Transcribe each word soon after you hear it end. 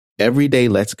every day.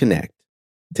 Let's connect.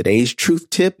 Today's truth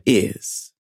tip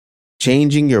is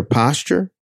changing your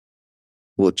posture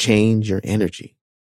will change your energy.